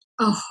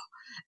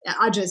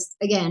 I just,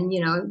 again,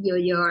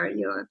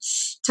 you're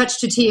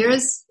touched to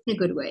tears in a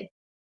good way.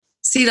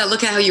 See that?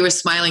 Look at how you were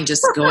smiling,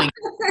 just going.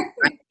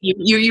 Right?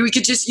 You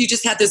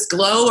just had this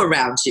glow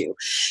around you.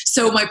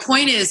 So my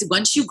point is,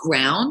 once you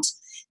ground,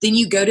 then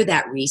you go to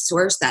that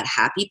resource, that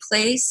happy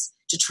place,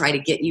 to try to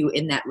get you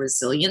in that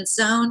resilience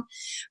zone.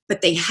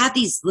 But they have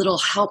these little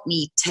help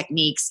me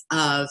techniques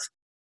of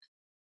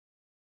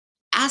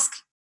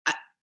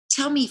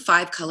tell me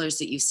 5 colors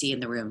that you see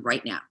in the room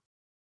right now.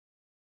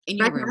 In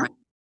your Right room, now? right?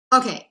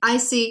 Okay, I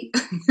see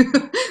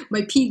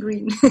my pea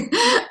green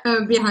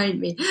behind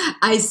me.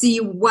 I see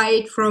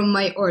white from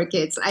my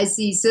orchids. I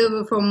see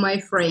silver from my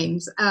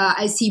frames.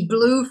 I see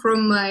blue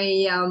from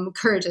my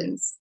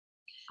curtains.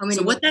 How many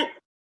So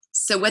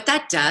more? what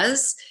that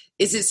does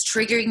is it's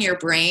triggering your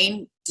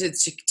brain to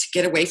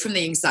get away from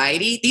the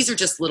anxiety. These are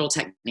just little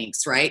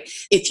techniques, right?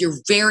 If you're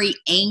very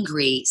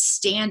angry,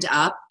 stand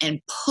up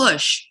and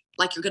push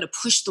like you're going to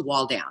push the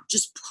wall down.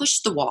 Just push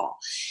the wall.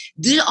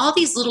 All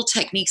these little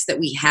techniques that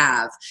we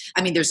have,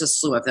 I mean, there's a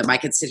slew of them. I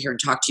could sit here and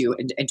talk to you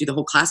and do the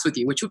whole class with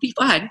you, which would be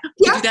fun.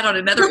 We could Yeah. do that on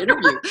another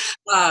interview.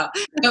 But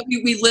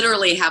we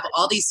literally have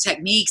all these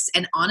techniques.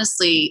 And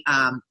honestly,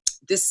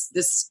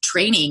 this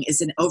training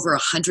is in over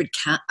 100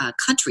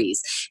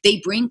 countries.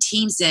 They bring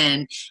teams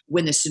in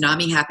when the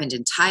tsunami happened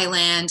in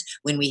Thailand,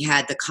 when we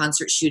had the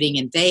concert shooting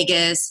in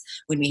Vegas,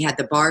 when we had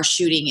the bar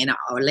shooting in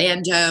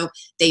Orlando.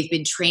 They've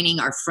been training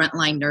our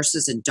frontline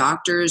nurses and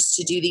doctors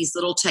to do these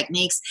little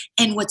techniques.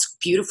 And what's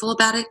beautiful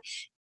about it,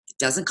 it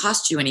doesn't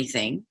cost you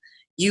anything.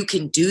 You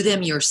can do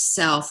them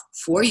yourself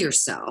for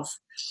yourself,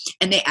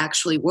 and they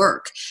actually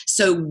work.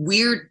 So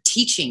we're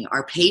teaching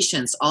our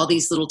patients all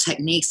these little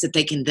techniques that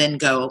they can then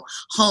go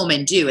home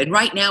and do. And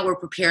right now we're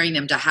preparing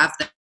them to have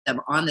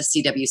them on the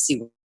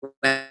CWC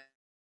website.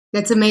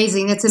 That's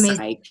amazing. That's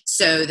amazing.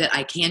 So that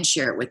I can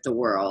share it with the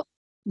world.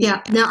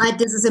 Yeah, no,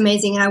 this is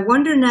amazing. And I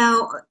wonder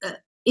now,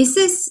 is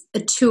this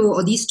a tool,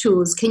 or these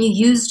tools, can you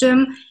use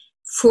them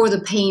for the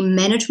pain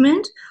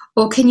management,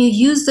 or can you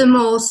use them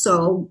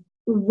also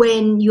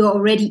when you're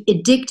already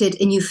addicted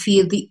and you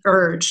feel the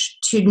urge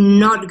to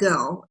not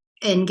go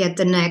and get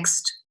the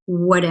next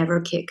whatever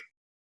kick?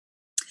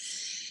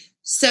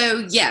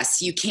 So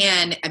yes, you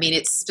can. I mean,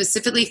 it's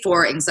specifically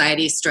for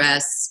anxiety,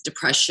 stress,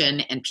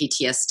 depression, and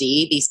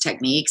PTSD, these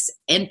techniques,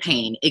 and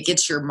pain. It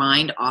gets your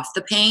mind off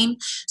the pain.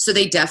 So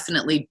they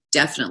definitely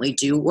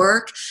do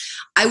work.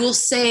 I will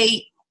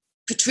say,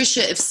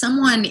 Patricia, if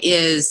someone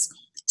is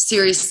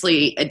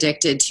seriously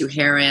addicted to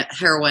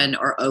heroin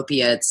or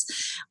opiates,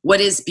 what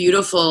is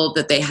beautiful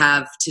that they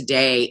have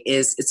today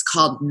is it's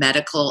called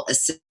medical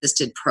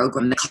assisted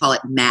program. They call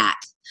it MAT.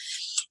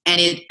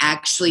 And it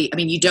actually, I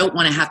mean, you don't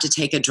want to have to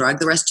take a drug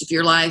the rest of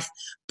your life,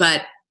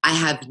 but I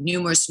have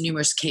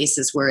numerous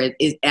cases where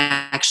it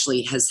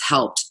actually has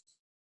helped.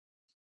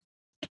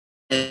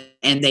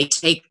 And they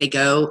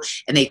go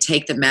and they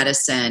take the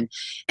medicine,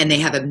 and they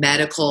have a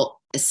medical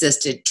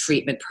assisted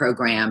treatment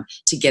program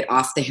to get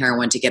off the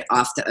heroin, to get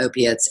off the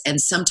opiates.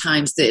 And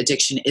sometimes the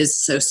addiction is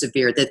so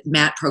severe that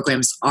MAT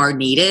programs are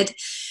needed.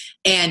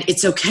 And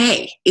it's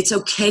okay. It's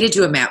okay to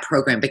do a MAT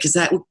program because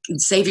that will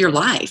save your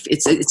life.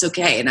 It's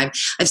okay. And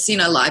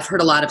I've heard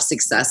a lot of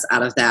success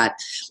out of that.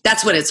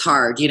 That's when it's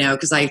hard,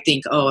 because I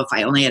think, if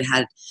I only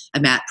had a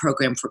MAT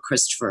program for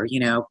Christopher,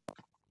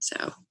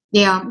 so.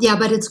 Yeah,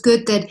 but it's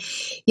good that,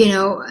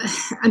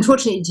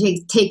 unfortunately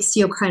it takes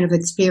your kind of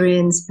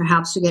experience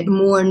perhaps to get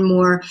more and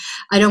more,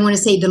 I don't want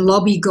to say the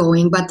lobby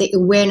going, but the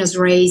awareness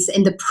raised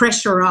and the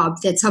pressure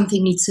up that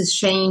something needs to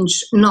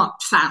change,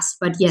 not fast,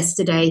 but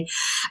yesterday.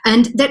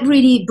 And that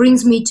really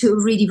brings me to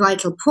a really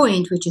vital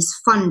point, which is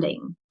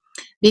funding.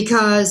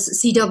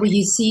 Because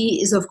CWC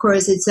is, of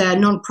course, it's a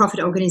non-profit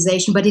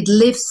organization, but it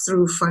lives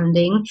through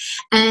funding.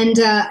 And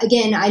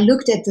again, I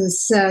looked at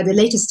this, the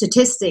latest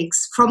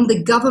statistics from the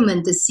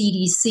government. The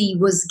CDC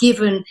was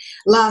given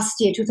last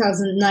year,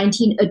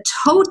 2019, a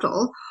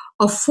total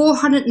of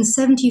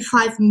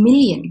 475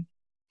 million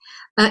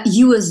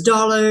US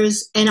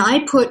dollars, and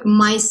I put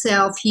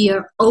myself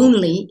here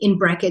only in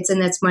brackets,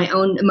 and that's my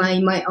own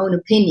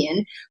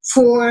opinion,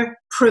 for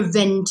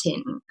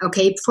preventing,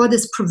 for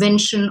this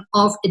prevention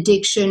of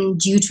addiction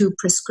due to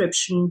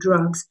prescription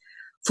drugs.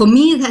 For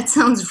me, that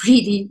sounds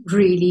really,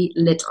 really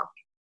little.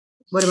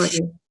 What about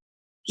you?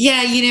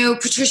 Yeah,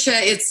 Patricia,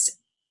 it's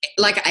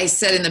like I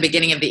said in the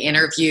beginning of the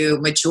interview,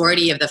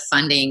 majority of the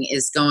funding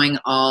is going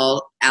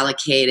all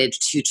allocated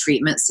to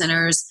treatment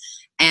centers.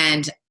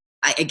 And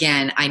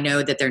I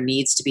know that there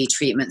needs to be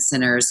treatment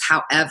centers.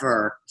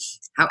 However,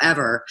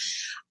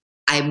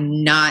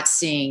 I'm not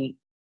seeing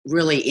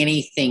really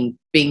anything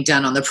being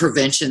done on the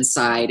prevention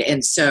side.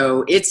 And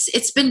so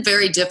it's been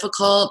very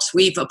difficult.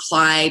 We've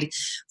applied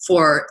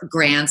for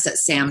grants at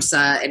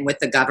SAMHSA and with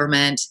the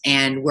government,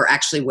 and we're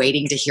actually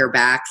waiting to hear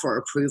back for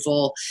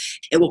approval.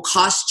 It will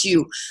cost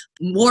you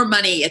more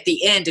money at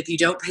the end if you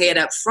don't pay it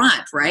up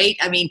front, right?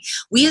 I mean,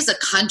 we as a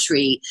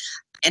country,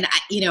 and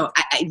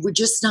we're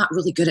just not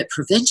really good at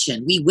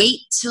prevention. We wait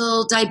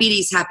till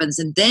diabetes happens,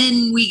 and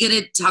then we get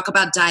to talk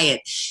about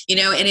diet, and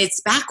it's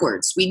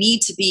backwards. We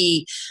need to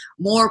be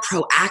more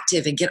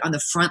proactive and get on the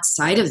front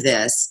side of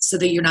this so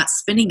that you're not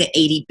spending the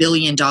 $80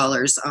 billion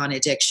on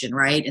addiction,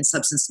 right, and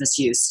substance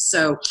misuse.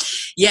 So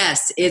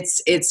yes,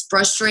 it's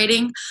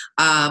frustrating.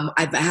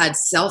 I've had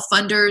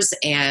self-funders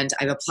and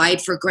I've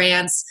applied for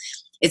grants.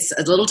 it's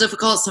a little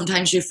difficult.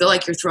 Sometimes you feel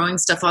like you're throwing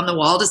stuff on the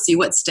wall to see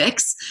what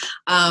sticks.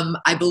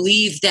 I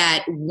believe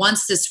that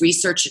once this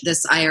research,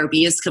 this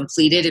IRB is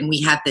completed and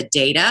we have the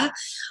data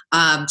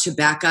to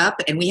back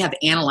up, and we have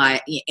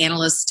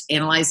analysts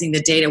analyzing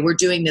the data, we're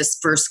doing this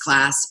first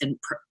class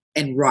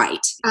and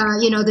right.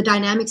 The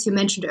dynamics you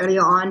mentioned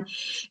earlier on,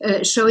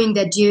 showing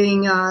that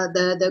during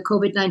the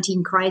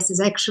COVID-19 crisis,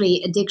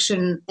 actually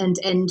addiction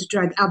and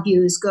drug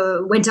abuse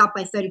went up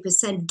by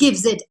 30%,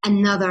 gives it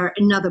another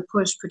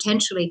push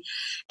potentially.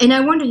 And I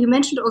wonder, you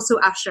mentioned also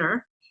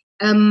Usher.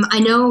 I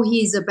know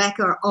he's a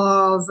backer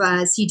of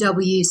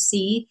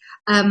CWC,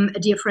 a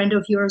dear friend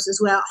of yours as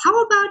well.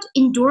 How about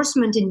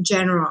endorsement in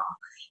general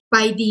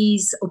by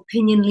these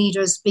opinion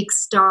leaders, big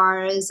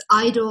stars,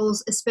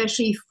 idols,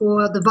 especially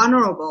for the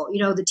vulnerable,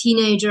 the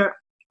teenager?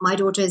 My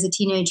daughter is a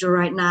teenager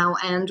right now,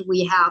 and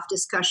we have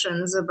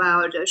discussions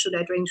about should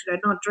I drink, should I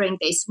not drink?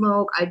 They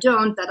smoke, I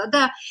don't,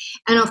 da.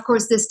 And of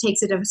course, this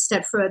takes it a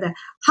step further.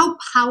 How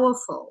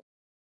powerful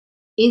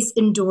is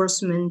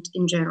endorsement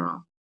in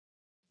general?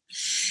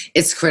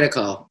 It's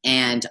critical.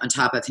 And on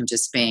top of him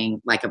just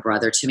being like a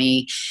brother to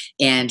me,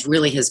 and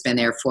really has been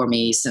there for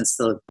me since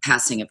the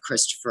passing of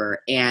Christopher.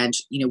 And,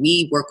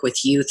 we work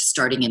with youth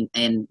starting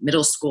in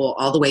middle school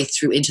all the way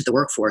through into the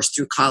workforce,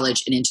 through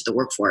college and into the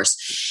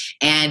workforce.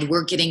 And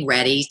we're getting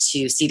ready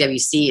to,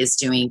 CWC is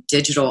doing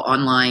digital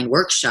online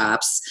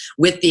workshops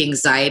with the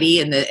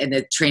anxiety and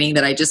the training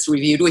that I just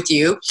reviewed with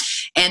you,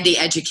 and the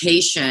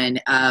education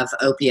of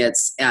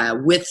opiates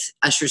with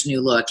Usher's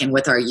New Look and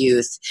with our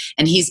youth.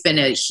 And he's been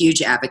a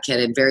huge advocate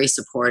and very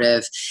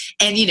supportive.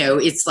 And,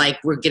 it's like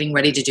we're getting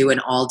ready to do an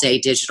all-day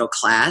digital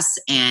class.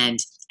 And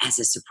as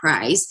a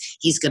surprise,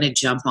 he's going to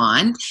jump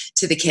on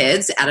to the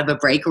kids out of a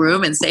break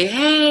room and say,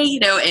 hey,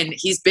 and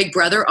he's Big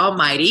Brother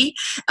Almighty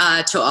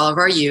to all of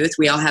our youth.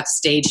 We all have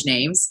stage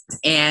names.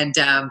 And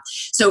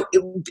so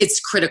it's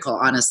critical,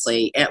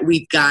 honestly.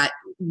 We've got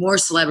more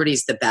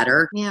celebrities, the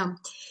better. Yeah.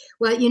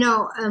 Well,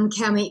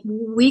 Cammie,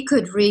 we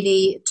could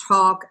really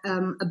talk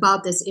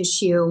about this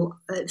issue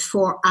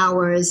for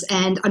hours.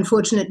 And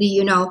unfortunately,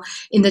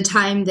 in the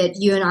time that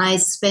you and I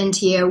spent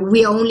here,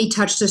 we only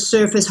touched the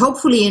surface,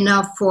 hopefully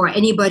enough for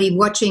anybody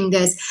watching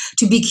this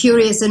to be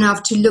curious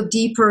enough to look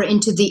deeper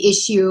into the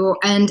issue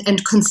and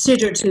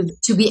consider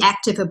to be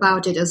active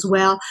about it as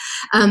well.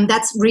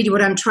 That's really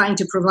what I'm trying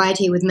to provide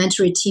here with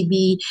Mentoring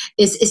TV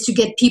is to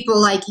get people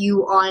like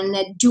you on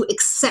that do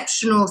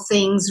exceptional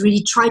things,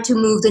 really try to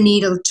move the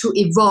needle to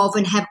evolve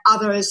and have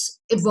others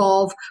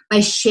evolve by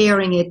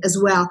sharing it as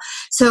well.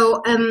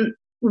 So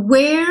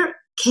where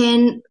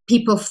can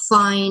people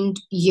find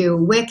you?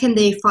 Where can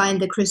they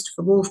find the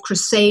Christopher Wolf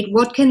Crusade?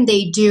 What can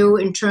they do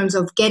in terms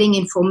of getting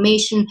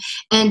information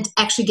and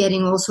actually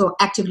getting also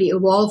actively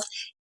involved?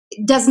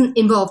 It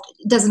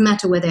doesn't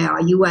matter whether they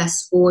are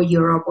US or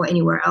Europe or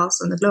anywhere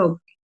else on the globe.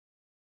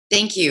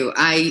 Thank you.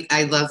 I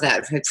love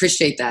that. I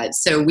appreciate that.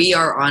 So we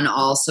are on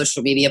all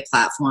social media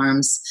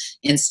platforms,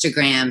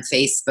 Instagram,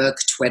 Facebook,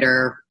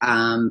 Twitter,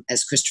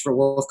 as Christopher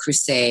Wolf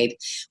Crusade.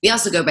 We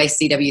also go by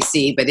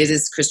CWC, but it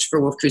is Christopher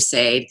Wolf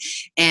Crusade.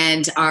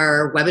 And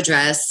our web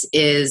address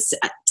is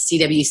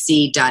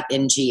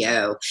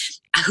cwc.ngo.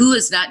 Who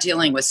is not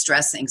dealing with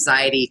stress,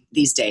 anxiety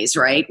these days,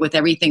 right? With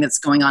everything that's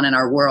going on in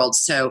our world.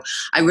 So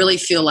I really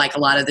feel like a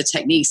lot of the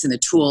techniques and the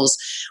tools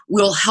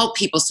will help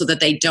people so that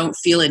they don't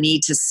feel a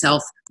need to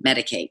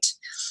self-medicate,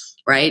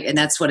 right? And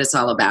that's what it's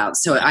all about.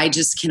 So I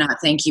just cannot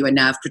thank you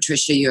enough,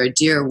 Patricia. You're a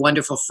dear,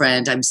 wonderful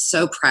friend. I'm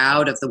so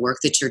proud of the work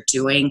that you're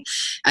doing.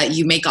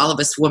 You make all of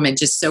us women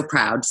just so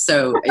proud.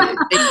 So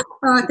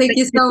thank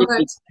you so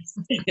much.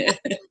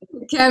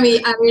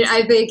 Cammie,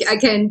 I think I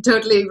can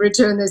totally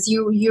return this.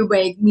 You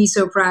make me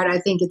so proud. I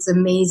think it's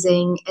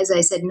amazing. As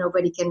I said,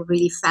 nobody can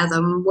really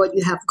fathom what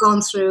you have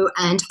gone through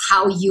and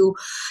how you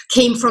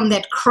came from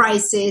that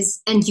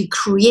crisis, and you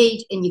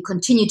create and you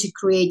continue to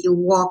create. You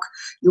walk,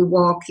 and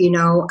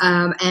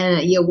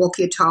you walk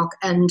your talk.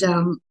 And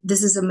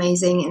this is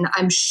amazing. And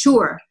I'm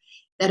sure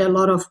that a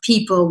lot of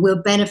people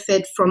will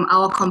benefit from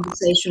our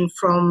conversation,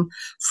 from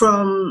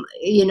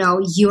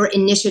your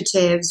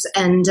initiatives,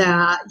 and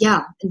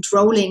and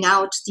rolling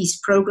out these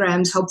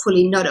programs,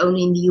 hopefully not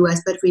only in the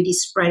US, but really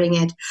spreading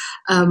it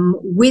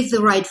with the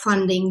right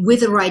funding, with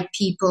the right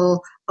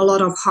people, a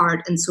lot of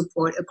heart and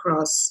support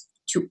across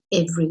to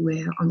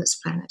everywhere on this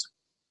planet.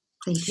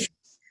 Thank you.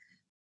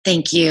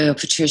 Thank you,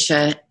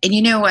 Patricia. And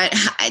you know what?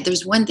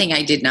 There's one thing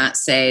I did not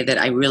say that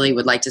I really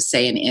would like to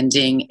say in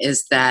ending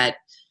is that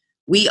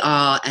we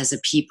all, as a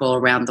people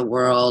around the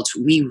world,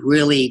 we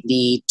really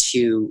need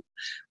to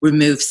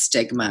remove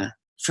stigma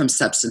from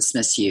substance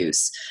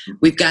misuse.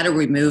 We've got to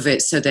remove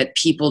it so that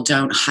people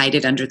don't hide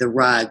it under the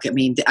rug. I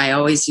mean, I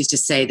always used to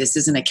say this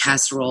isn't a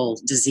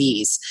casserole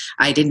disease.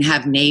 I didn't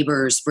have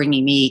neighbors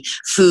bringing me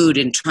food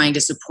and trying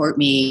to support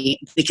me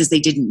because they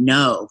didn't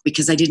know,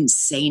 because I didn't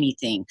say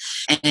anything.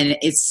 And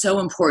it's so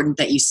important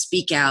that you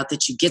speak out,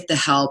 that you get the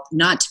help,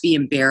 not to be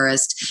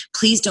embarrassed.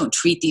 Please don't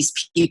treat these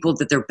people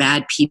that they're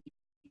bad people.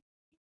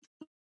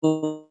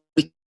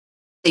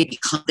 they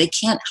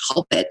can't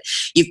help it.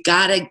 You've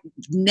got to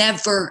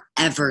never,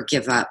 ever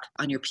give up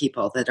on your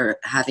people that are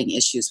having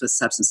issues with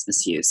substance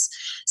misuse.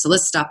 So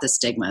let's stop the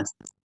stigma.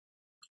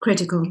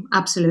 Critical.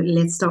 Absolutely.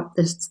 Let's stop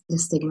this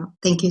stigma.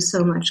 Thank you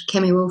so much,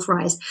 Cammie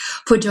Wolf-Rice,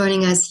 for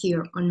joining us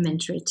here on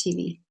Mentor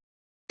TV.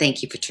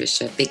 Thank you,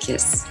 Patricia. Big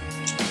kiss.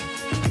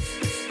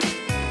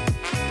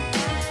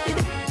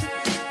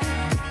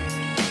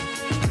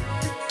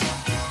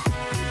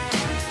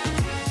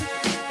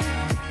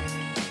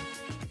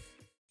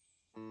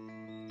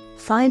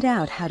 Find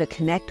out how to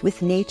connect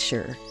with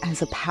nature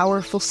as a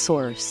powerful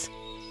source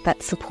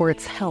that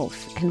supports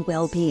health and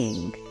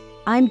well-being.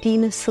 I'm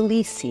Dina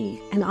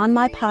Salisi, and on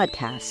my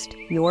podcast,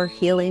 Your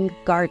Healing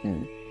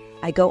Garden,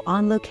 I go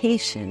on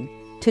location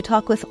to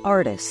talk with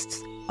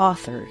artists,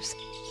 authors,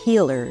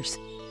 healers,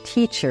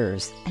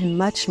 teachers, and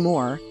much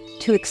more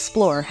to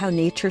explore how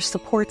nature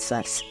supports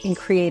us in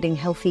creating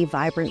healthy,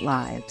 vibrant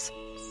lives.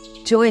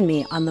 Join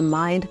me on the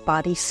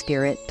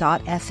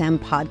mindbodyspirit.fm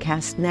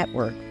podcast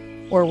network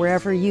or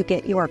wherever you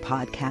get your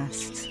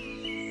podcasts.